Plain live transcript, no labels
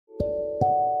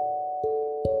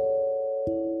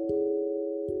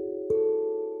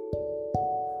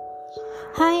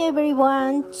Hi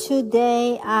everyone.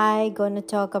 Today I'm going to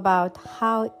talk about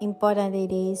how important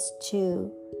it is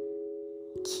to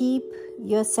keep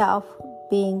yourself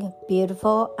being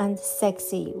beautiful and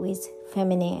sexy with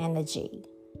feminine energy.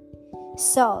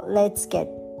 So let's get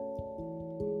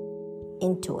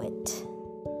into it.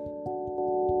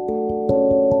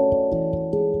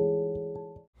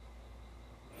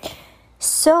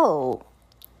 So,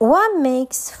 what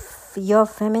makes your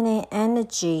feminine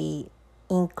energy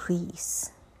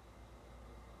increase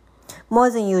more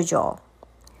than usual?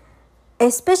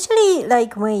 Especially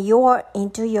like when you're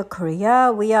into your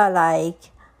career, we are like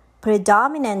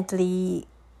predominantly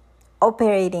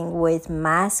operating with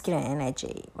masculine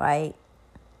energy, right?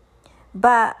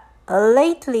 But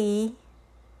lately,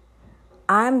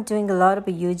 I'm doing a lot of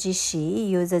UGC,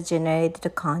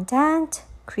 user-generated content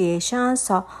creation.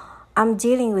 So I'm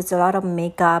dealing with a lot of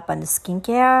makeup and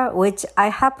skincare, which I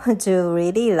happen to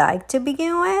really like to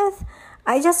begin with.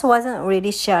 I just wasn't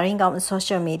really sharing on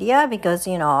social media because,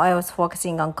 I was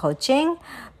focusing on coaching.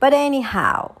 But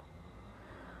anyhow,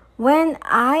 when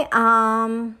I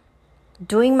am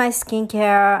doing my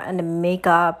skincare and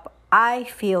makeup, I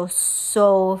feel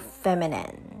so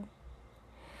feminine.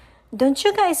 Don't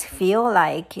you guys feel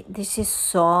like this is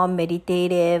so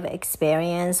meditative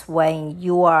experience when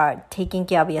you are taking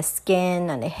care of your skin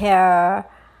and hair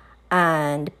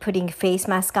and putting face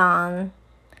mask on?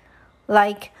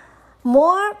 Like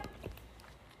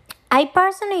I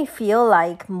personally feel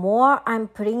like more I'm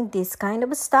putting this kind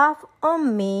of stuff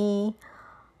on me,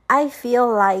 I feel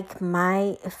like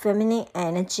my feminine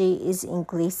energy is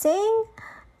increasing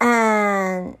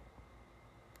and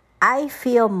I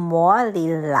feel more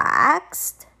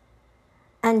relaxed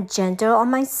and gentle on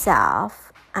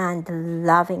myself and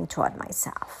loving toward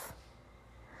myself.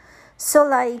 So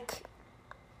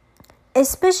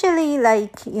especially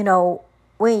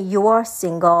when you are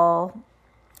single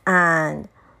and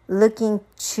looking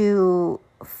to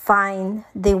find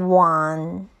the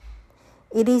one,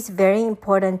 it is very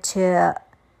important to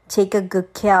take a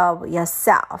good care of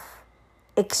yourself,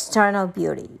 external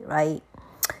beauty, right?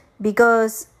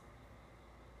 Because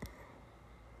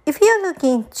if you're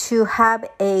looking to have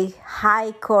a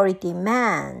high quality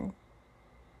man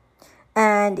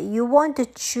and you want to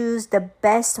choose the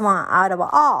best one out of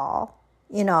all,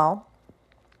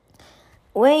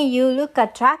 when you look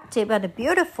attractive and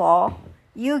beautiful,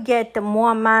 you get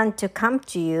more man to come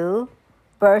to you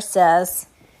versus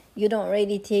you don't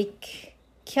really take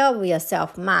care of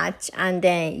yourself much and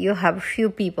then you have few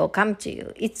people come to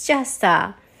you. It's just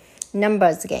a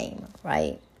numbers game,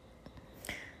 right?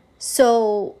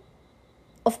 So,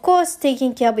 of course,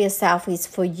 taking care of yourself is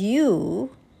for you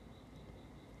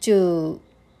to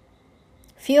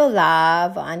feel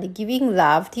love and giving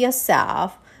love to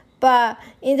yourself. But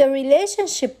in the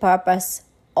relationship purpose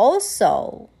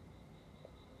also,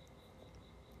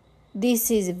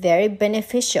 this is very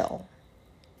beneficial.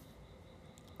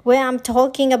 When I'm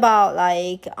talking about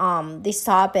this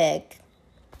topic,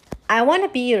 I want to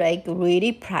be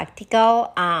really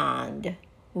practical and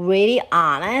really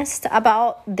honest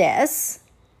about this.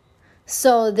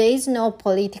 So there is no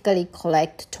politically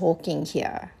correct talking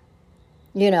here.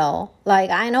 I'm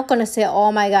not going to say,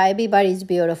 oh my God, everybody's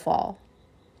beautiful.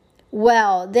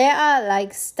 Well, there are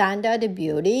standard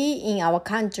beauty in our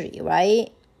country,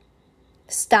 right?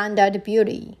 Standard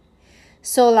beauty.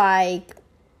 So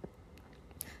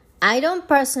I don't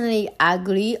personally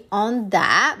agree on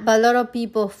that, but a lot of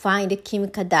people find Kim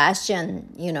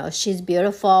Kardashian, she's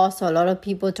beautiful. So a lot of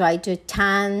people try to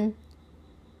tan,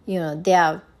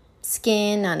 their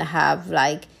skin and have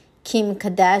Kim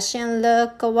Kardashian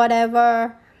look or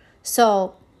whatever.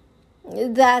 So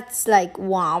that's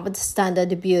one of the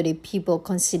standard beauty people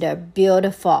consider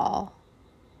beautiful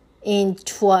in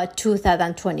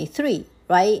 2023,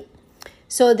 right?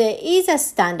 So there is a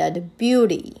standard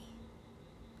beauty.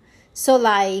 So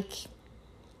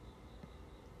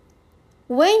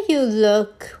when you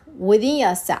look within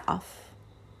yourself,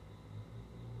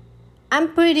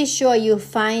 I'm pretty sure you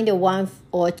find one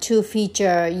or two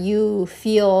feature you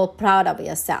feel proud of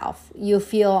yourself. You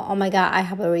feel, oh my God, I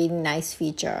have a really nice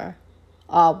feature.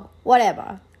 Or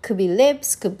whatever. Could be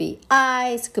lips, could be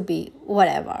eyes, could be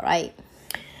whatever, right?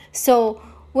 So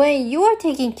when you are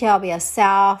taking care of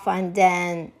yourself and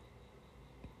then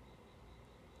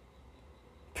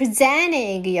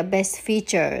presenting your best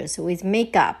features with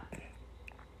makeup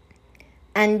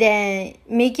and then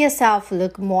make yourself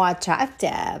look more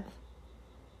attractive,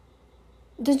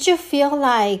 don't you feel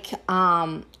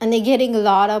and they're getting a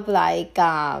lot of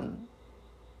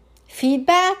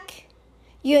feedback?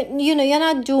 You're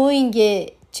not doing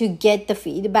it to get the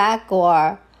feedback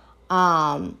or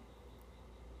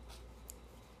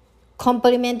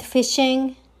compliment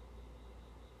fishing,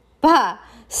 but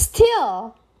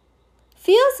still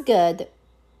feels good.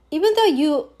 Even though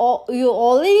you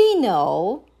already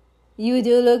know you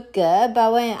do look good,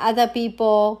 but when other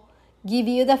people give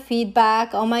you the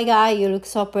feedback, oh my God, you look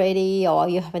so pretty, or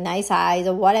you have nice eyes,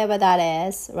 or whatever that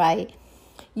is, right?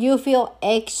 You feel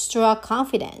extra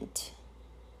confident.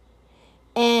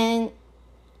 And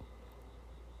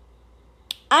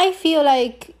I feel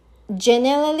like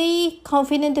generally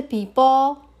confident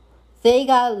people, they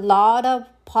got a lot of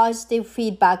positive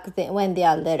feedback when they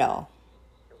are little.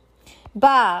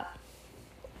 But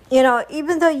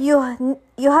even though you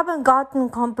haven't gotten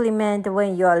compliment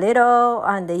when you're little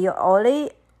and you're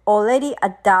already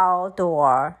adult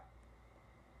or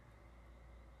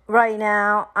right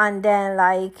now, and then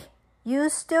like you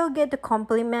still get the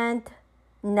compliment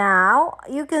now,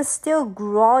 you can still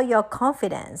grow your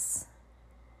confidence.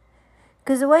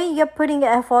 Because when you're putting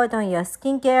effort on your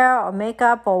skincare or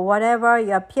makeup or whatever,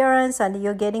 your appearance, and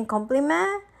you're getting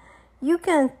compliment, you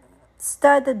can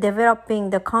start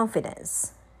developing the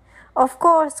confidence. Of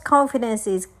course, confidence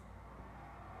is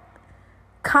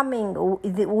coming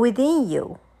within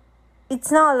you.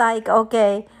 It's not like,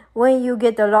 okay, when you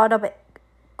get a lot of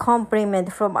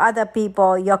compliment from other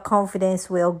people, your confidence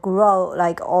will grow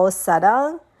like all of a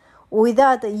sudden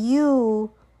without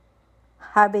you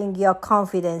having your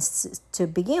confidence to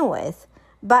begin with.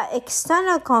 But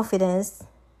external compliment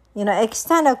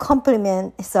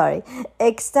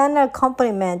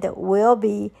will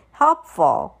be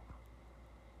helpful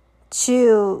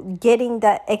to getting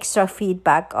the extra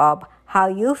feedback of how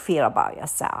you feel about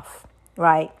yourself,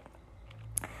 right?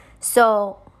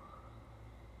 So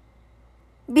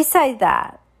besides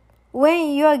that,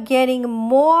 when you're getting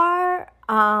more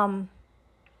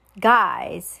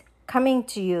guys coming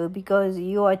to you because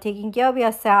you are taking care of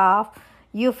yourself,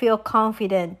 you feel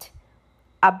confident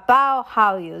about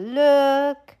how you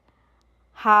look,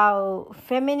 how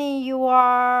feminine you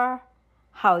are,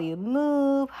 how you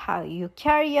move, how you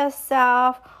carry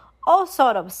yourself, all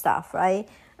sort of stuff, right?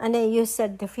 And then you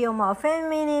start to feel more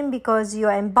feminine because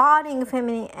you're embodying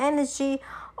feminine energy.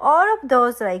 All of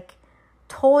those like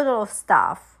total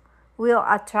stuff will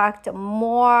attract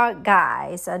more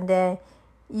guys, and then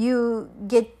you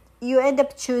end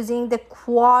up choosing the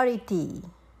quality,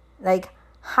 like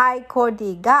high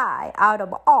quality guy out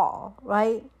of all,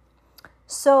 right?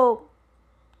 So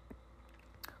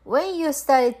when you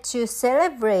started to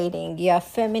celebrating your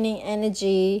feminine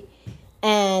energy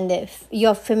and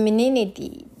your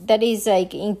femininity, that is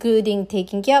like including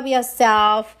taking care of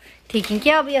yourself, taking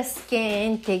care of your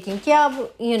skin, taking care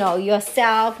of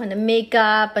yourself and the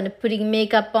makeup and putting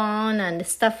makeup on and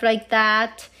stuff like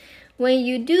that. When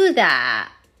you do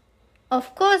that,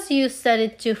 of course you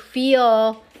started to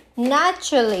feel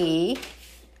naturally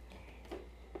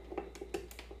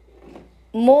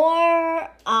more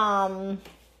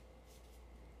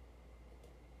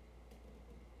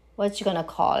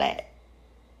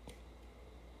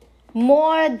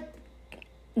more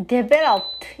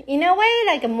developed, in a way,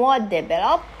 like more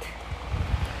developed.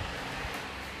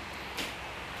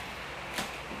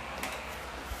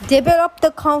 Develop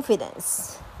the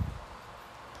confidence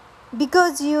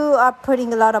because you are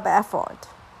putting a lot of effort.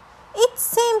 It's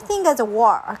same thing as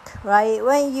work, right?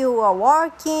 When you are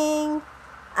working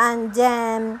and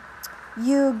then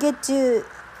you get to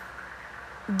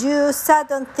do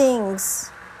certain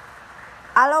things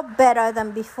a lot better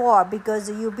than before because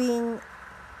you've been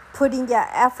putting your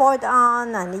effort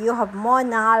on and you have more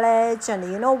knowledge and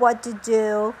you know what to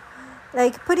do.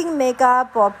 Like putting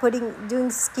makeup or doing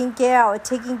skincare or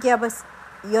taking care of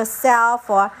yourself,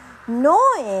 or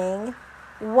knowing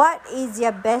what is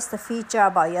your best feature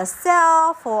about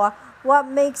yourself or what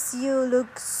makes you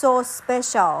look so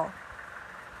special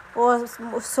or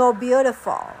so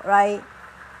beautiful, right?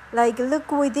 Like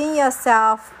look within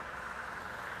yourself.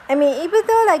 I mean, even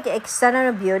though like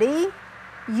external beauty,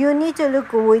 you need to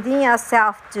look within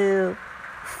yourself to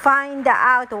find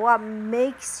out what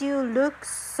makes you look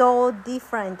so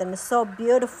different and so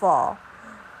beautiful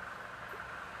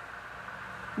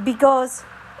because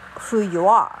who you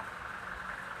are.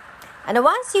 And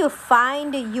once you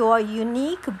find your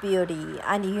unique beauty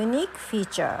and unique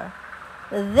feature,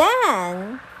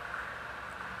 then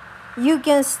you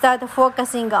can start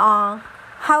focusing on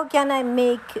how can I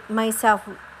make myself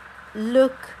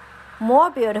look more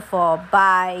beautiful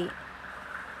by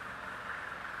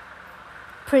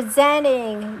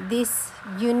presenting this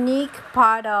unique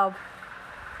part of,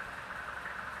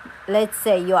 let's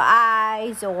say, your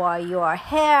eyes or your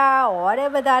hair or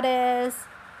whatever that is.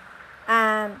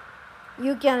 And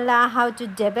you can learn how to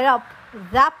develop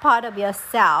that part of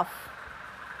yourself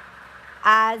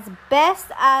as best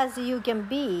as you can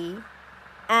be,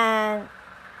 and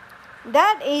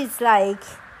that is like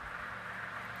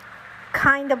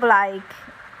kind of like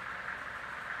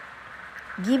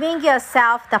giving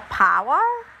yourself the power,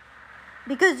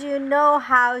 because you know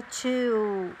how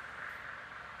to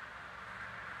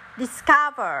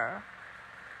discover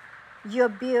your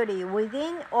beauty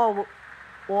within or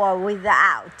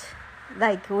without.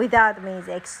 Like without means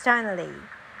externally.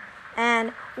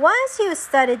 And once you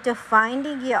started to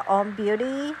finding your own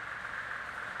beauty,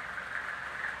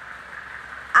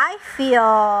 I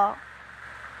feel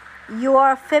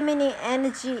your feminine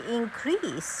energy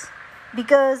increase,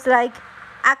 because like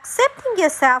accepting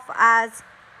yourself as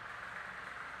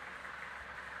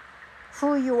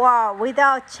who you are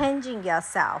without changing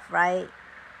yourself, right?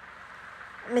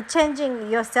 I mean, changing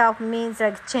yourself means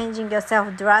like changing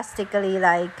yourself drastically.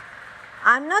 Like,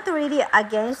 I'm not really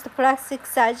against plastic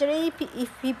surgery. If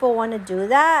people want to do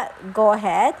that, go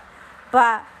ahead.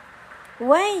 But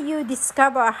when you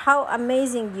discover how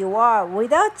amazing you are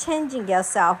without changing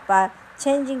yourself, but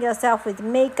changing yourself with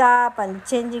makeup and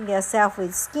changing yourself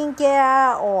with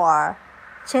skincare or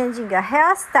changing your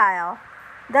hairstyle,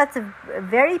 that's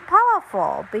very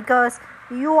powerful, because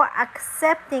you are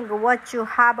accepting what you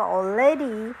have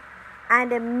already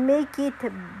and make it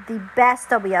the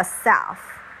best of yourself.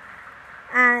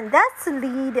 And that's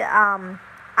lead,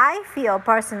 I feel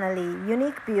personally,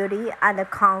 unique beauty and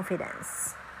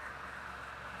confidence.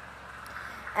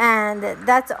 And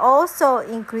that's also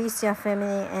increase your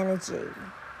feminine energy.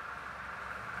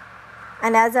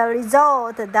 And as a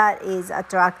result, that is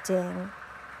attracting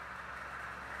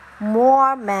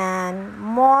more men,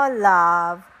 more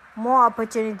love, more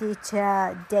opportunity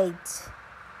to date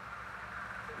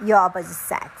your opposite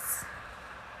sex.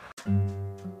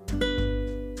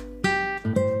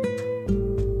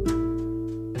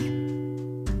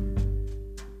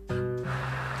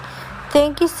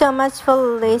 Thank you so much for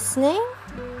listening.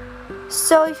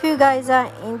 So if you guys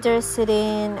are interested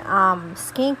in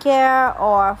skincare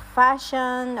or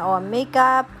fashion or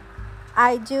makeup,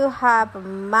 I do have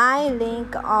my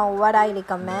link on what I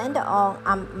recommend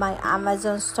on my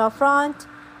Amazon storefront,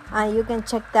 and you can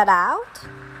check that out.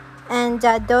 And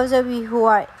those of you who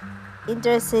are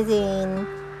interested in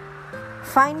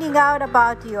finding out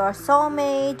about your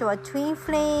soulmate or twin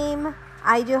flame,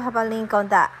 I do have a link on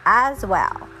that as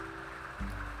well.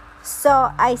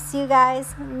 So I see you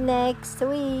guys next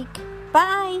week.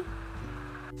 Bye.